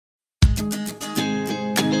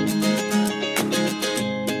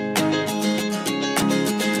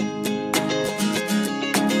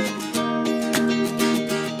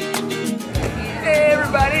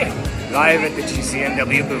live at the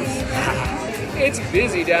GCNW booth. It's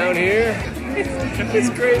busy down here.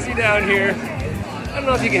 It's crazy down here. I don't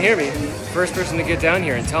know if you can hear me. First person to get down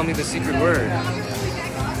here and tell me the secret word.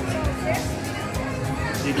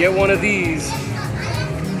 You get one of these.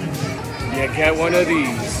 You get one of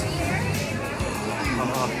these.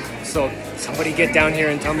 So somebody get down here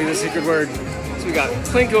and tell me the secret word. So we got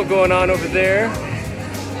Plinko going on over there,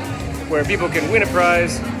 where people can win a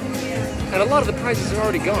prize. And a lot of the prizes are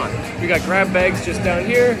already gone. We got grab bags just down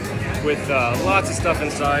here with lots of stuff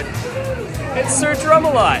inside. It's Sir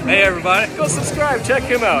Drumalot. Hey everybody, go subscribe, check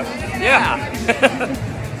him out. Yeah.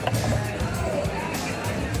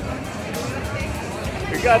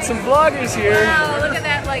 We got some vloggers here. Wow, look at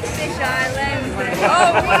that like fisheye lens.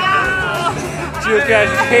 Oh wow!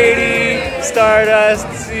 Geocaching Katie, Stardust,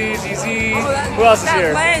 CGZ. Who else is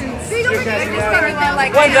here? Lens.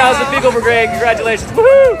 1,000 people for Greg. Congratulations.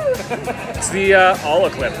 Woohoo! It's the Alla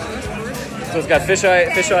clip. So it's got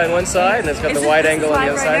fisheye on one side, and it's got the wide angle on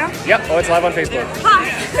the other side. Now? Yep. Oh, it's live on Facebook. Hi.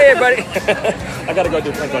 Hey, everybody. I gotta go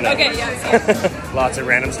do Plinko now. Okay, yeah. Lots of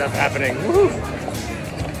random stuff happening. Woohoo!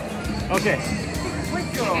 Okay.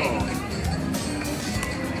 Plinko.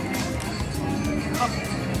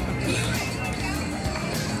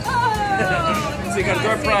 So you got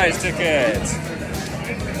door prize tickets.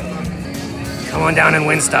 Come on down and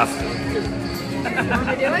win stuff. Want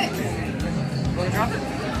to do it? Want to drop it?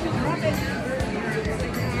 Drop it.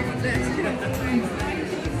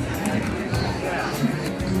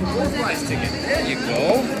 Door prize ticket. There you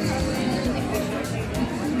go.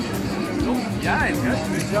 Yeah,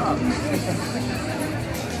 good job.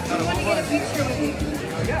 I want to get a picture with you.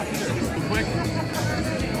 Yeah, sure. Just quick.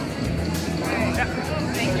 Yeah.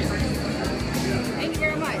 Thank you. Thank you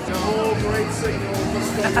very much. Oh, great signal.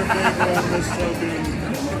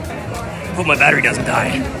 Hope my battery doesn't die.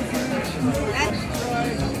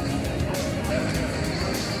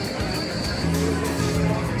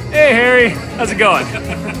 Hey Harry, how's it going?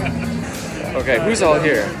 Okay, who's all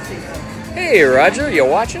here? Hey Roger, you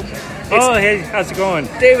watching? Oh, hey, how's it going?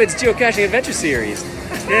 David's Geocaching Adventure Series.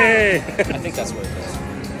 Yay! I think that's where it goes.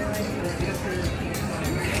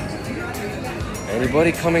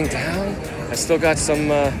 Anybody coming down? I still got some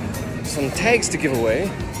tags to give away.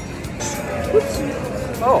 Whoops.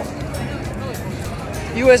 Oh.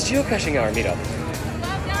 US Geocaching Hour meetup.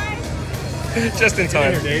 Just in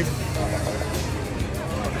time. Here, Dave.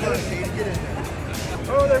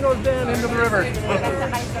 Oh, there goes Dan into the river.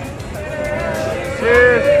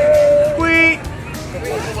 Cheers. Sweet.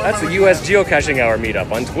 That's the US Geocaching Hour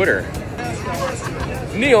meetup on Twitter.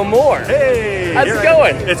 Neil Moore. Hey! How's it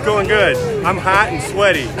going? It's going good. I'm hot and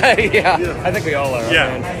sweaty. Yeah, I think we all are. Yeah.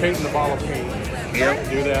 Man. Painting the bottle of paint. Yep,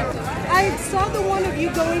 do that. I saw the one of you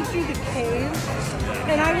going through the cave,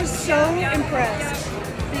 and I was so impressed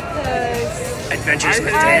because Adventures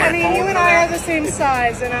with I Dan. mean, you and I are the same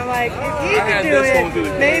size, and I'm like, if he could do it,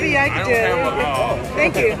 maybe I could do it.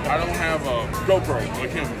 Thank you. I don't have a GoPro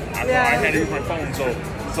like him. I had to use my phone, so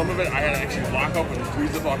some of it I had to actually lock up and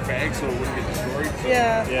freeze up our bag so it wouldn't get destroyed. So.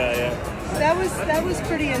 Yeah. That was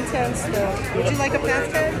pretty intense, though. Would you like a pass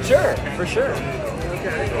tag? Sure, for sure.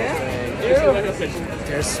 Yeah.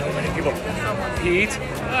 There's so many people. Pete,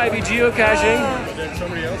 IB Geocaching. But then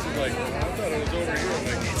somebody else is like, I thought it was over here. I'm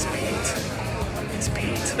like, It's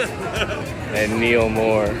Pete. And Neil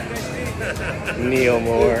Moore.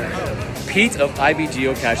 Pete of IB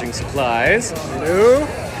Geocaching Supplies. Hello.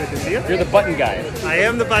 Good to see you. You're the button guy. I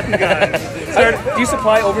am the button guy. Do you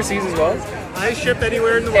supply overseas as well? I ship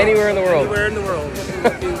anywhere in the world. Anywhere in the world. Anywhere in the world.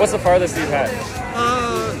 What's the farthest you've had?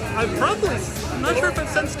 I'm not sure if I've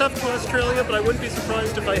sent stuff to Australia, but I wouldn't be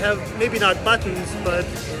surprised if I have, maybe not buttons, but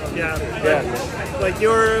yeah. Like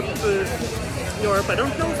Europe, I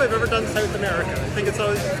don't know if I've ever done South America. I think it's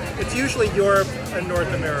usually Europe and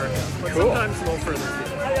North America, but Cool. sometimes a little further.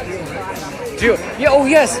 Oh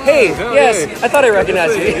yes, hey, yes. I thought I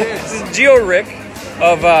recognized you. This is Geo Rick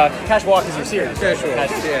of Cache Walk is your series. Cache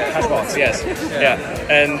Walks, yes. Yeah.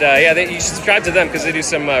 And you should subscribe to them because they do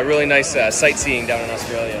some really nice sightseeing down in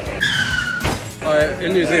Australia.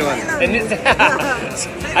 In New Zealand.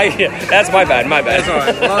 That's my bad. That's all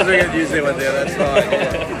right. As long as we get New Zealand there, that's fine.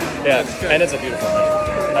 Yeah, and it's a beautiful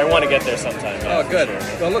country. I want to get there sometime. Yeah, Oh, good. for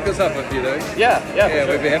sure. Well, look us up if you do. Yeah, for Yeah, sure.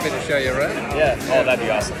 we'd be happy to show you around. Yeah. Oh, that'd be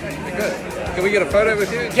awesome. Good. Can we get a photo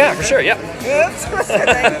with you? Yeah, for sure. Yeah.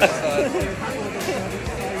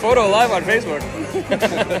 Photo live on Facebook.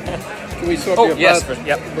 Can we swap Oh, your yes. button?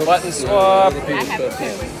 Yep. Button swap.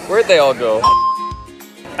 Where'd they all go?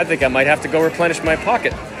 I think I might have to go replenish my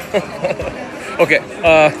pocket. Okay.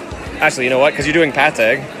 Actually, you know what? Because you're doing Pat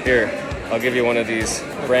Tag. Here, I'll give you one of these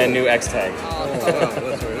brand new Extags. Oh, wow,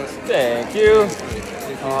 that's what it is. Thank you.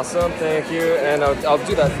 Awesome, thank you. And I'll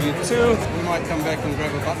do that for you too. We might come back and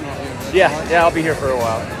grab a button off you. Yeah, I'll be here for a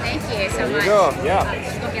while. Thank you so There much. you go,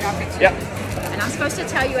 yeah. We'll get our picture. Yep. And I'm supposed to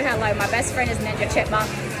tell you hello. My best friend is Ninja Chipmunk.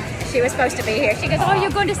 She was supposed to be here. She goes, oh,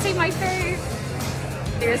 you're going to see my face.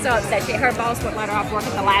 She was so upset. Her boss wouldn't let her off work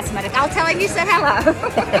at the last minute. I'll tell her you said hello.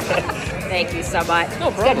 Thank you so much.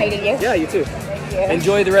 No problem. Good meeting you. Yeah, you too. Thank you.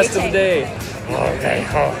 Enjoy the rest You of the too. day. Okay.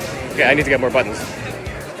 Okay, I need to get more buttons.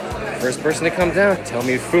 First person to come down, tell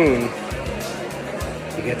me Foon.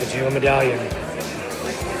 You get the Geo medallion. You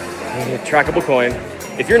get a trackable coin.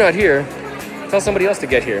 If you're not here, tell somebody else to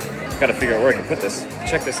get here. Gotta figure out where I can put this.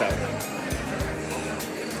 Check this out.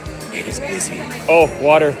 It is busy. Oh,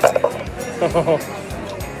 water.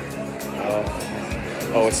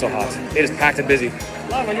 Oh, it's so hot. It is packed and busy.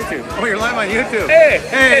 Live on YouTube. Oh, you're live on YouTube. Hey!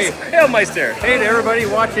 Hey! It's Hailmeister. Hey to everybody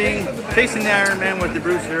watching Chasing the Iron Man with the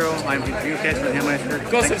Bruce Zero. I'm Geocaching with Hailmeister.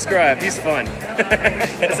 Go subscribe. He's fun.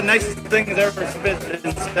 That's the nicest thing that's ever been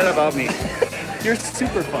said about me. You're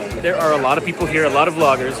super fun. There are a lot of people here, a lot of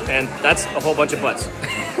vloggers, and that's a whole bunch of butts.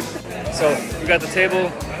 So we got the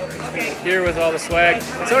table here with all the swag.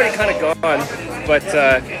 It's already kind of gone, but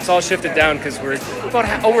it's all shifted down because we're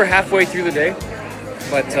about over halfway through the day.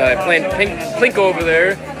 But playing Plinko over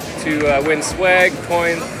there to win swag,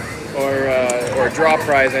 coins, or draw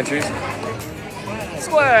prize entries.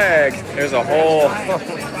 Swag! There's a whole...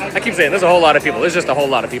 I keep saying there's a whole lot of people. There's just a whole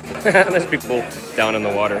lot of people. There's people down in the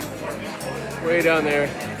water. Way down there.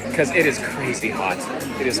 Because it is crazy hot.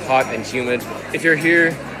 It is hot and humid. If you're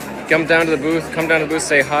here, come down to the booth,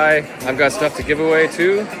 say hi. I've got stuff to give away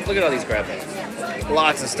too. Look at all these grab bags.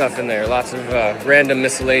 Lots of stuff in there, lots of random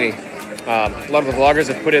miscellany. A lot of the vloggers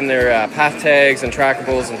have put in their path tags and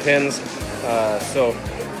trackables and pins, so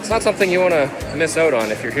it's not something you want to miss out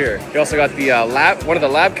on if you're here. You also got the one of the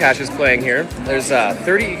lab caches playing here. There's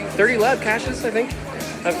 30 lab caches, I think,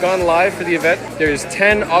 have gone live for the event. There's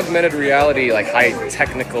 10 augmented reality, like high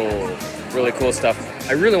technical, really cool stuff.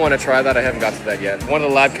 I really want to try that. I haven't got to that yet. One of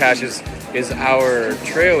the lab caches is our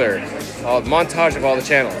trailer, montage of all the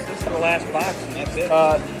channels. The last box, and that's it.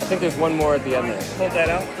 I think there's one more at the end there. Hold that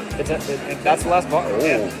out. That's the last box.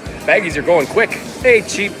 Oh, baggies are going quick. Hey,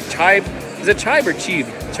 Chibe. Is it Chibe or Cheeb?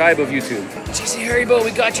 Chibe of YouTube. GC Haribo,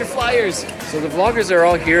 we got your flyers. So the vloggers are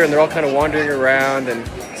all here and they're all kind of wandering around and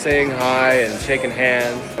saying hi and shaking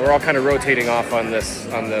hands. We're all kind of rotating off on the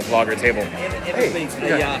vlogger table. Hey,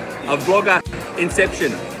 A vlogger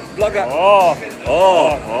inception. vlogger.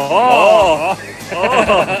 Oh.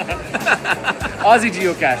 Aussie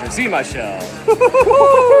geocacher, see my shell.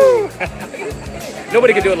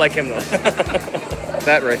 Nobody can do it like him though.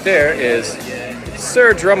 That right there is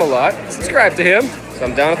Sir Drumalot. Subscribe to him. So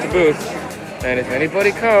I'm down at the booth, and if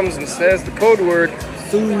anybody comes and says the code word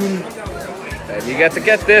Foon, then you get to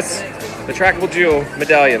get this, the trackable Geo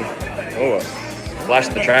medallion. Oh, flash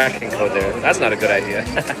the tracking code there. That's not a good idea.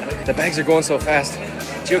 The bags are going so fast.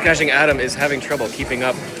 Geocaching Adam is having trouble keeping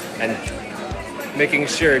up and making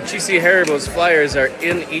sure GC Haribo's flyers are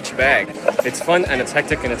in each bag. It's fun and it's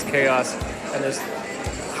hectic and it's chaos, and there's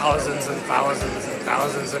thousands and thousands and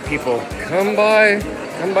thousands of people. Come by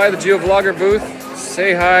the GeoVlogger booth,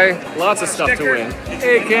 say hi. Lots of stuff to win.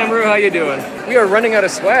 Hey Camru, how you doing? We are running out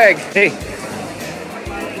of swag. Hey.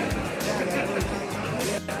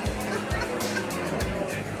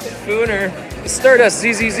 Fooner. Stardust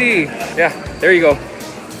ZZZ. Yeah, there you go.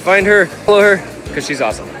 Find her, follow her, because she's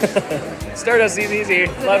awesome. Stardust ZZZ,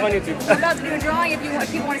 live on YouTube. I'm about to do a drawing if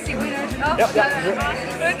you want to see winners. Oh, Yep.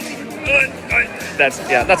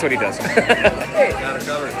 That's what he does. Hey,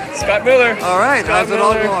 Scott Miller. All right, Scott how's it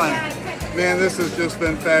all Miller. going? Man, this has just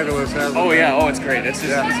been fabulous. Oh yeah, it's great. It's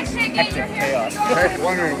just hectic chaos. I'm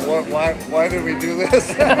wondering why did we do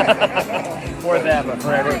this? For them, but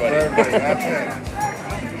for everybody. That's it.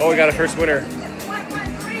 Oh, we got a first winner.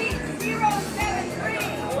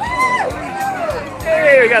 113-073.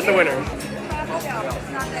 Hey, we got the winner.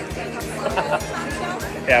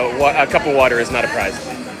 Yeah, a cup of water is not a prize.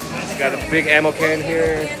 Got a big ammo can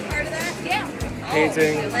here.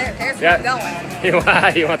 Painting. There's Yeah. going.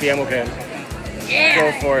 You want the ammo can? Yeah.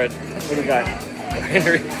 Go for it. What do we got?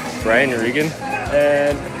 Brian Regan.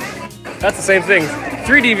 And that's the same thing.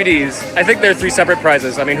 3 DVDs. I think they're 3 separate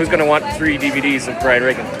prizes. I mean, who's going to want 3 DVDs of Brian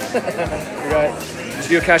Regan? We got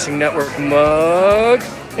Geocaching Network mug.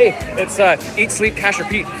 Hey, it's Eat, Sleep, Cache,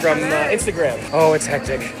 Repeat from Instagram. Oh, it's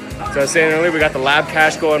hectic. So I was saying earlier, we got the lab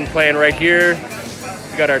cache playing right here.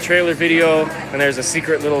 We got our trailer video, and there's a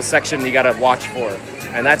secret little section you gotta watch for.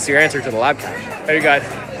 And that's your answer to the lab cache. There you got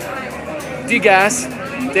D-Gas,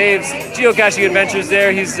 Dave's geocaching adventures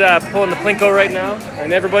there. He's pulling the Plinko right now.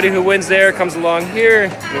 And everybody who wins there comes along here.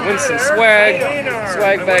 They win some swag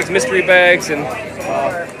bags, mystery bags, and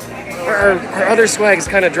our other swag is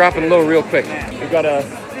kind of dropping low real quick. We've got a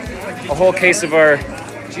whole case of our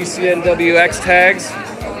GCNW Extags.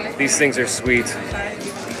 These things are sweet.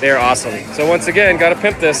 They're awesome. So once again, gotta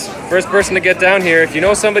pimp this. First person to get down here, if you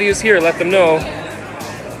know somebody who's here, let them know.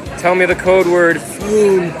 Tell me the code word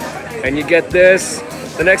FOON, and you get this.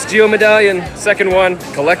 The next Geo medallion, second one,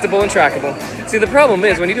 collectible and trackable. See, the problem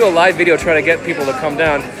is when you do a live video trying to get people to come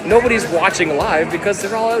down, nobody's watching live because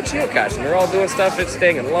they're all out geocaching. They're all doing stuff, it's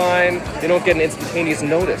staying in line. They don't get an instantaneous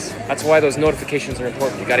notice. That's why those notifications are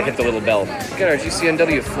important. You gotta hit the little bell. Look at our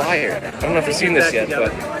GCNW flyer. I don't know if you've seen this yet,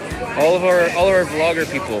 but all of our vlogger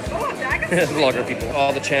people,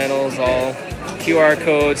 all the channels, all QR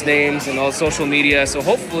codes, names, and all social media. So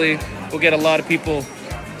hopefully we'll get a lot of people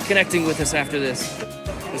connecting with us after this.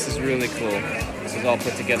 This is really cool. This is all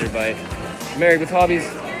put together by Married with Hobbies.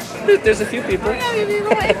 There's a few people. It's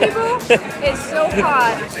so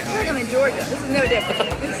hot. I feel like I'm in Georgia. This is no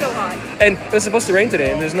different. It's so hot. And it's supposed to rain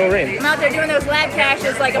today, and there's no rain. I'm out there doing those lab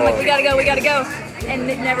caches. Like I'm like, we gotta go, and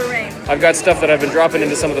it never rained. I've got stuff that I've been dropping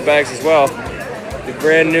into some of the bags as well. The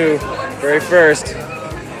brand new, very first,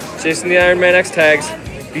 Chasing the Ironman Extags.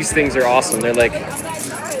 These things are awesome. They're like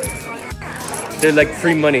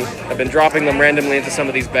free money. I've been dropping them randomly into some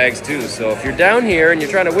of these bags too. So if you're down here and you're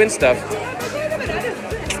trying to win stuff,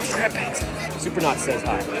 grab bags. Supernaut says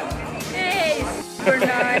hi. Hey,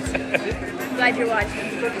 Supernaut. Glad you're watching.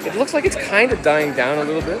 It looks like it's kind of dying down a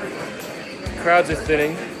little bit. Crowds are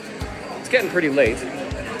thinning. It's getting pretty late.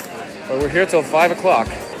 But we're here till 5 o'clock.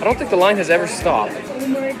 I don't think the line has ever stopped. Oh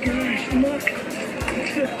my gosh, look.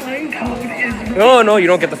 The fine code is... No, you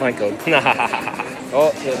don't get the fine code.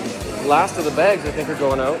 Oh, the last of the bags I think are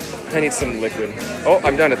going out. I need some liquid. Oh,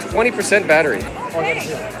 I'm down to 20% battery.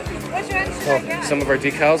 What's your Instagram? Some of our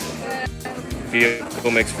decals.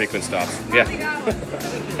 Vehicle makes frequent stops. Yeah.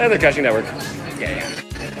 And the Geocaching Network. Yeah,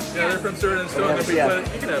 they're from Stern and Stone. You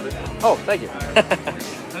can have it. Oh, thank you.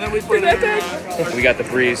 And then we put it We got the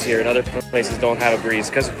breeze here, and other places don't have a breeze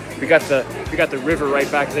because we got the river right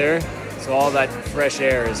back there. So all that fresh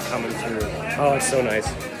air is coming through. Oh, it's so nice.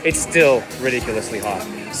 It's still ridiculously hot.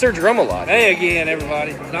 Sir Drum a lot. Hey again,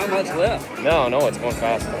 everybody. Not much left. No, it's going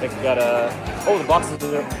fast. I think we got the boxes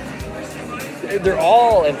are they're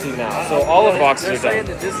all empty now. So all the boxes are done.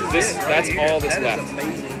 That's all that's left.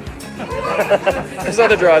 There's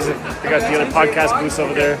other draws. We got the other podcast booths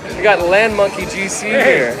over there. We got Land Monkey GC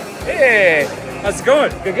here. Hey, how's it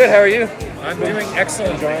going? Good. How are you? I'm doing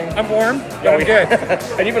excellent. Enjoying? I'm warm. Yeah, we good.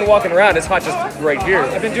 And you've been walking around. It's hot just right here.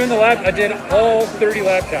 I've been doing the lab. I did all 30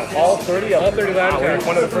 lab counts. All 30? All 30 lab counts.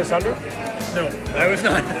 One of the first 100? No, I was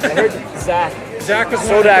not. I heard Zach. Zach was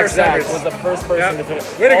one of the first Zach was the first person to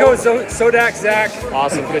finish. Way to go, Sodak Zach.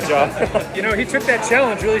 Awesome, good job. You know, he took that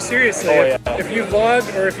challenge really seriously. Oh, yeah. If you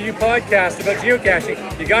vlog or if you podcast about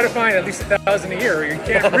geocaching, you got to find at least 1,000 a year, or you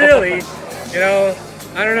can't really,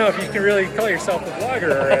 I don't know if you can really call yourself a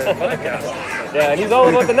vlogger or a podcast. Yeah, and he's all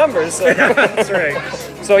about the numbers. So. That's right.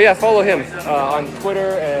 So yeah, follow him on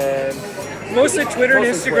Twitter and... Mostly Twitter and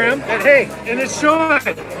Instagram. And hey, and it's Sean.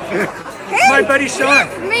 My buddy Sean.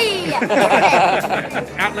 Me.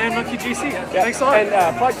 At Land Monkey GC. Yeah. Thanks a lot.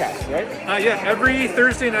 And podcast, right? Yeah, every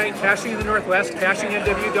Thursday night, Caching in the Northwest,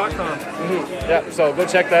 CachingNW.com. Mm-hmm. Yeah, so go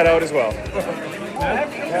check that out as well.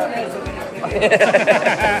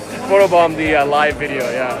 Photobomb the live video,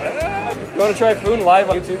 yeah. You want to try Foon live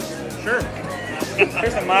on YouTube? Sure.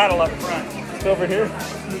 Here's a model up front. It's over here.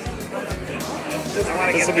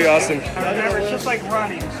 This will be awesome. Remember, it's just like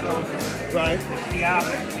running, so Right. the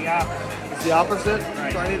opposite. It's the opposite.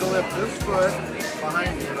 Right. So I need to lift this foot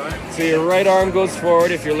behind you, right? So your right arm goes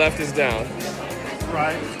forward if your left is down.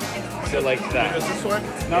 Right. So like that. Is this way?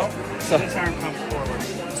 No, So- this arm comes forward.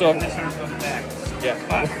 So This arm goes back. yeah.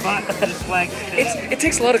 But this leg stays. It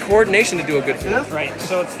takes a lot of coordination to do a good Foon. Right,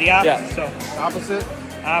 so it's the opposite. Yeah. So Opposite.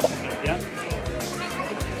 opposite, yeah.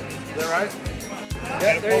 Is that right?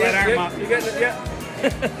 Yeah, Pull that arm up. You got it, yeah.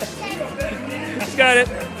 He's got it.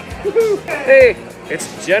 Hey,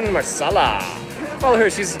 it's Jen Marsala. Follow her.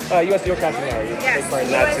 She's US Geocaching now. You Yes, take part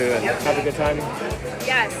in that too and Yep. have a good time.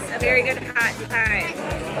 Yes, a very good hot time.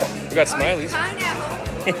 We got smileys. Pineapple.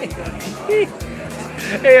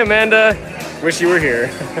 Hey Amanda, wish you were here.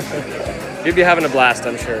 You'd be having a blast,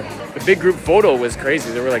 I'm sure. The big group photo was crazy.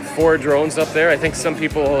 There were like 4 drones up there. I think some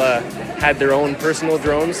people had their own personal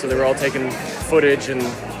drones, so they were all taking footage and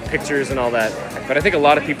pictures and all that. But I think a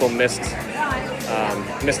lot of people missed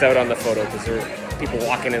out on the photo because there were people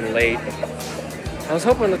walking in late. I was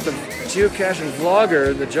hoping that the geocaching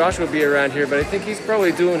vlogger, the Josh, would be around here, but I think he's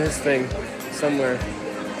probably doing his thing somewhere.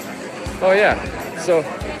 Oh yeah, so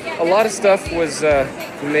a lot of stuff was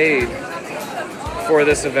made for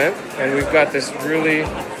this event, and we've got this really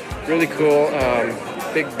cool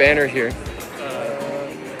big banner here.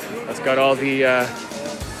 That's got all the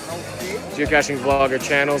geocaching vlogger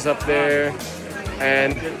channels up there,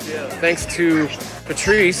 and thanks to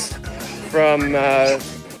Patrice from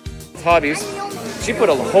Hobbies, she put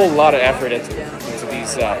a whole lot of effort into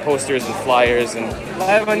these posters and flyers. And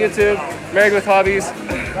live on YouTube, Married with Hobbies,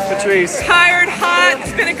 Patrice. Tired, hot,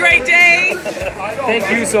 it's been a great day. Thank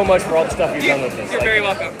you so much for all the stuff you've done with this. You're very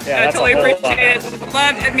welcome. Yeah, I totally appreciate it.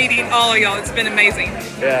 Loved meeting all of y'all. It's been amazing.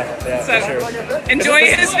 Yeah, so, for sure. Enjoy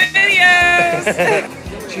his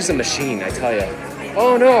videos. She's a machine, I tell you.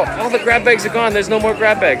 Oh no, all the grab bags are gone. There's no more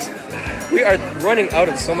grab bags. We are running out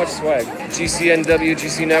of so much swag. GCNW,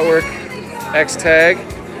 GC Network, Extag.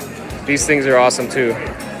 These things are awesome too.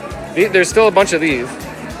 There's still a bunch of these.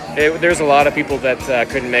 There's a lot of people that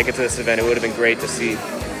couldn't make it to this event. It would have been great to see.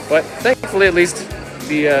 But thankfully, at least,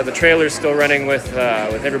 the trailer's still running with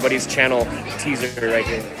everybody's channel teaser right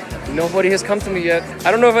here. Nobody has come to me yet.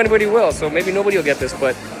 I don't know if anybody will, so maybe nobody will get this,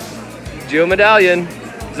 but Geo Medallion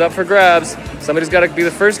is up for grabs. Somebody's got to be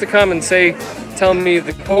the first to come and tell me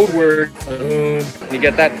the code word. You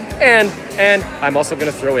get that? And I'm also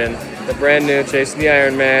going to throw in the brand new Chasing the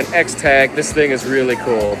Iron Man X-Tag. This thing is really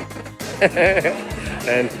cool.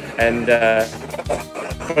 and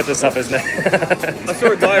put this up as now. I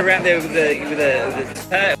saw a guy around there with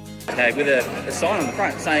a tag with a sign on the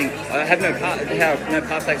front saying, "I have no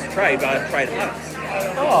pass tags to trade, but I trade hugs."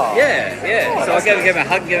 Oh. Yeah. Oh, so I gave him a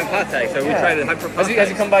hug and gave him a pass tag. So we traded a hug for a pass tag. Has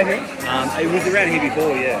he come by here? It was around here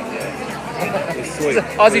before, yeah. It was sweet.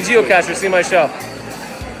 Aussie geocacher, see my show.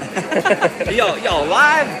 Yo,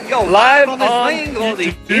 live on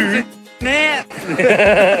the internet.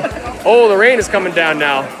 Oh, the rain is coming down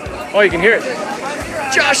now. Oh, you can hear it.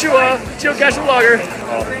 Joshua, geocaching vlogger.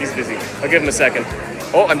 Oh, he's busy. I'll give him a second.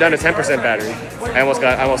 Oh, I'm down to 10% battery. I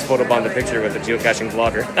almost photobombed a picture with the geocaching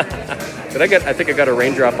vlogger. I think I got a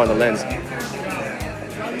raindrop on the lens.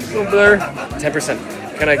 Little blur. 10%.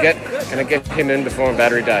 Can I get him in before my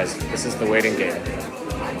battery dies? This is the waiting game.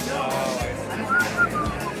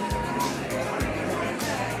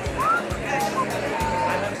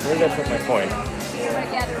 Where did I put my coin?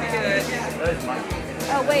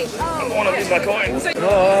 Oh, wait. I want to lose my coin.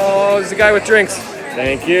 Oh, there's a guy with drinks.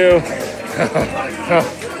 Thank you.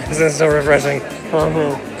 This is so refreshing.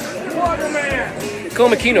 Cole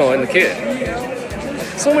McKino and the kid.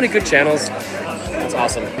 So many good channels. It's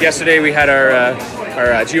awesome. Yesterday we had our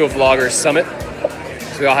geo-vloggers summit.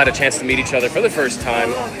 So we all had a chance to meet each other for the first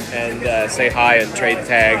time and say hi and trade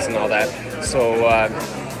tags and all that. So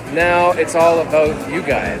now it's all about you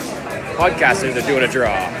guys. Podcasters are doing a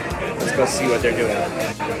draw. Let's go see what they're doing.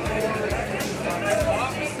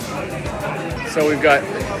 So we've got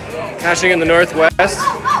Caching in the Northwest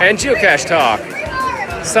and Geocache Talk.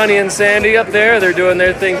 Sunny and Sandy up there, they're doing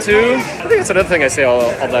their thing too. I think that's another thing I say all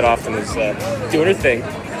that often is doing her thing.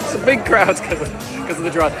 It's a big crowds because of the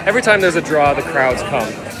draw. Every time there's a draw, the crowds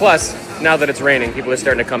come. Plus, now that it's raining, people are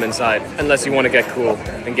starting to come inside, unless you want to get cool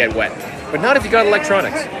and get wet. But not if you got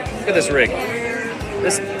electronics. Look at this rig.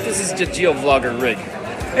 This is just GeoVlogger rig.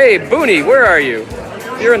 Hey, Booney, where are you?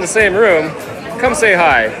 You're in the same room. Come say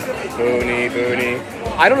hi. Booney.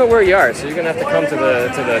 I don't know where you are, so you're gonna have to come to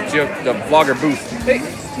the vlogger booth. Hey,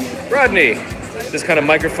 Rodney. This kind of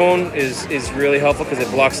microphone is really helpful because it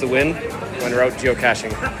blocks the wind when we're out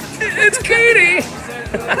geocaching. It's Katie.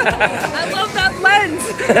 I love that lens.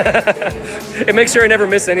 It makes sure I never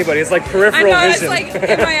miss anybody. It's like peripheral vision. I know, it's like,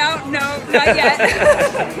 am I out? No, not yet.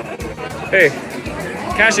 Hey,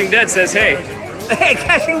 Caching Dead says hey. Hey,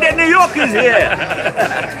 Caching Dead New York is here.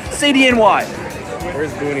 CDNY.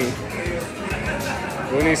 Where's Booney?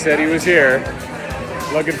 Booney said he was here.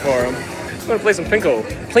 Looking for him. I'm gonna play some Pinko.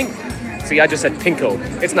 See, I just said Pinko.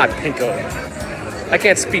 It's not Pinko. I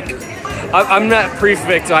can't speak. I'm not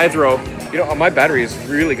prefix Hydro. You know, my battery is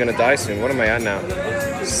really gonna die soon. What am I at now?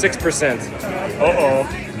 6%. Uh-oh.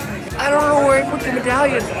 I don't know where I put the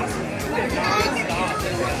medallion.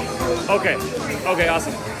 Okay,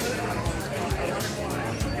 awesome.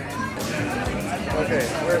 Okay,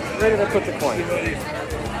 where did I put the coin?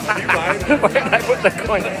 Where did I put the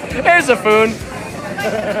coin? There's a Foon.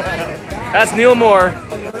 That's Neil Moore.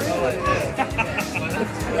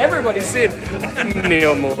 Everybody's seen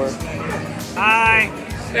Neil Moore. Hi.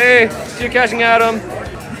 Hey, geocaching Adam.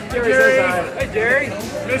 Jerry says hi. Hey, Jerry.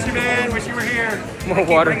 Miss you, man. Wish you were here. More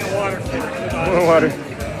water. Bring the water. More water.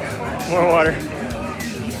 More water.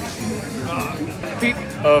 repeat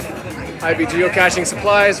of IB geocaching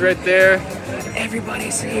supplies right there.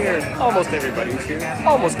 Everybody's here. Almost everybody's here.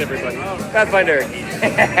 Almost everybody. Pathfinder.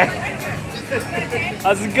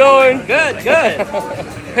 How's it going? Good, good.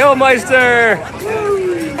 Hillmeister.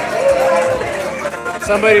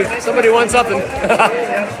 Somebody wants something.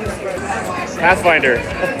 Pathfinder.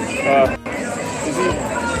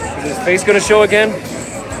 Is his face gonna show again?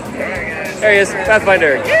 There he is,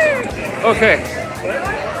 Pathfinder. Okay.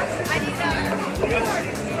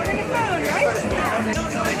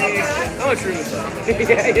 How much room is that?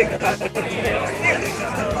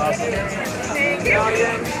 Awesome.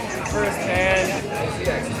 First hand.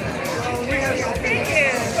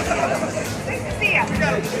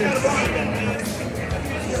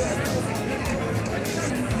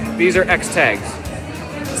 These are Extags.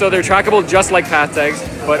 So they're trackable just like path tags,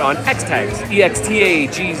 but on Extags.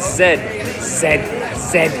 EXTAGZ.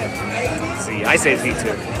 See, I say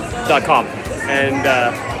V2.com. And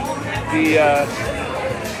the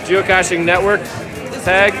Geocaching Network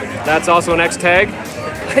tag, that's also an X tag.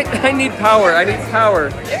 I need power.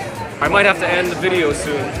 I might have to end the video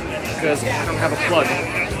soon because I don't have a plug.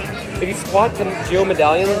 If you squat the Geo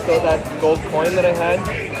medallion, that gold coin that I had,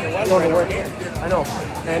 I don't know where. I know,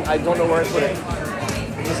 and I don't know where I put it.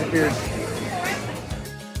 It disappeared.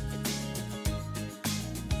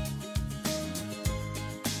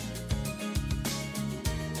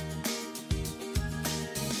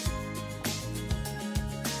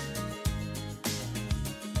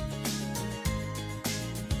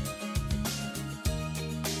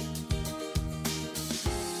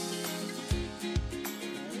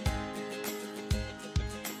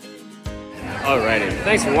 Alrighty,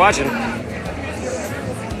 thanks for watching.